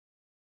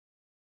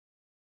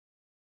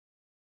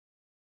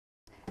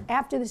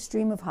after the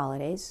stream of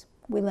holidays,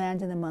 we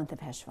land in the month of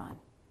Heshvan.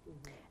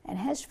 And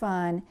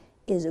Heshvan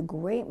is a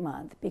great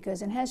month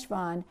because in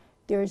Heshvan,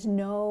 there's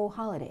no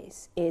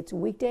holidays. It's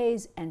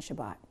weekdays and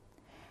Shabbat.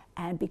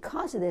 And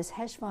because of this,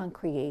 Heshvan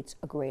creates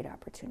a great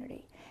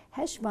opportunity.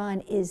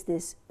 Heshvan is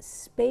this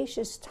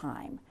spacious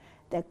time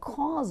that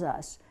calls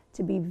us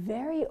to be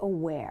very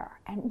aware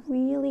and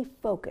really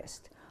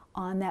focused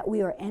on that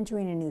we are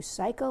entering a new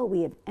cycle,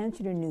 we have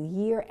entered a new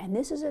year, and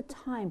this is a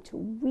time to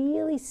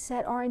really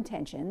set our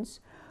intentions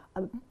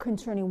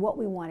concerning what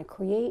we want to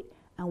create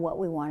and what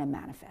we want to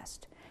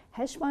manifest.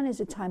 Heshvan is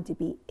a time to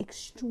be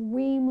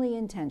extremely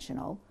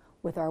intentional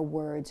with our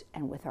words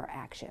and with our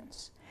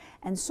actions.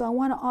 And so I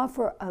want to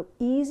offer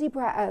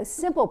a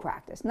simple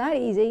practice, not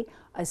easy,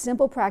 a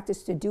simple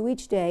practice to do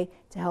each day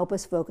to help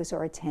us focus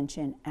our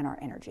attention and our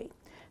energy.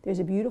 There's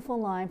a beautiful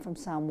line from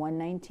Psalm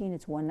 119,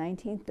 it's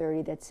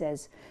 119:30, that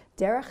says,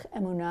 Derech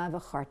emunah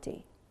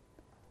v'charti,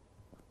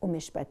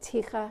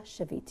 umishpaticha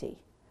shaviti.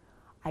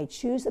 I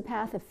choose the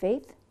path of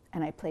faith,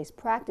 and I place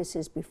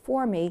practices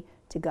before me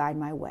to guide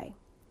my way.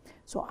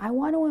 So I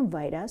want to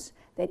invite us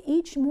that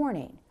each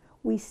morning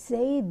we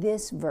say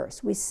this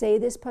verse, we say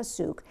this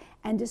pasuk,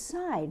 and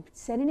decide,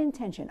 set an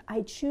intention,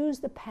 I choose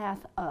the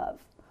path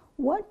of.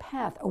 What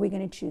path are we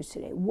going to choose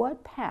today?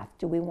 What path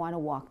do we want to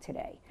walk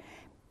today?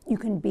 You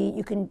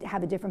can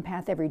have a different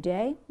path every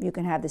day. You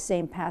can have the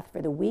same path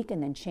for the week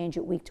and then change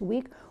it week to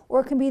week, or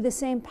it can be the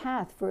same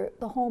path for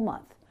the whole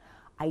month.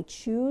 I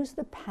choose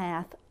the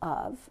path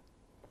of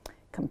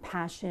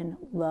compassion,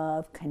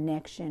 love,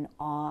 connection,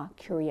 awe,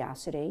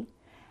 curiosity,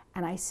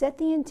 and I set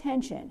the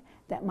intention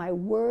that my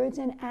words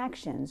and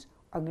actions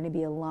are going to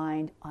be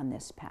aligned on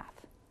this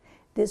path.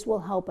 This will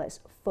help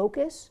us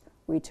focus,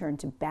 return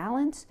to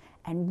balance,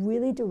 and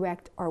really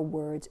direct our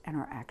words and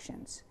our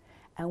actions.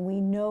 And we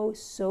know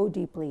so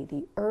deeply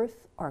the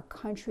earth, our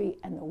country,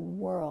 and the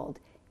world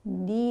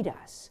need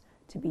us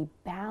to be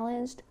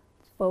balanced,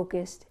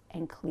 focused,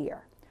 and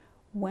clear.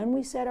 When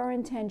we set our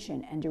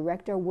intention and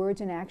direct our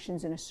words and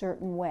actions in a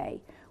certain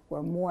way,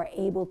 we're more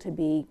able to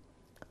be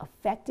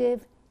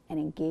effective and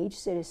engaged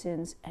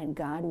citizens, and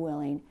God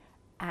willing,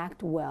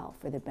 act well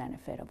for the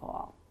benefit of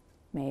all.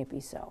 May it be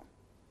so.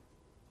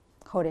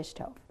 Chodesh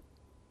Tov.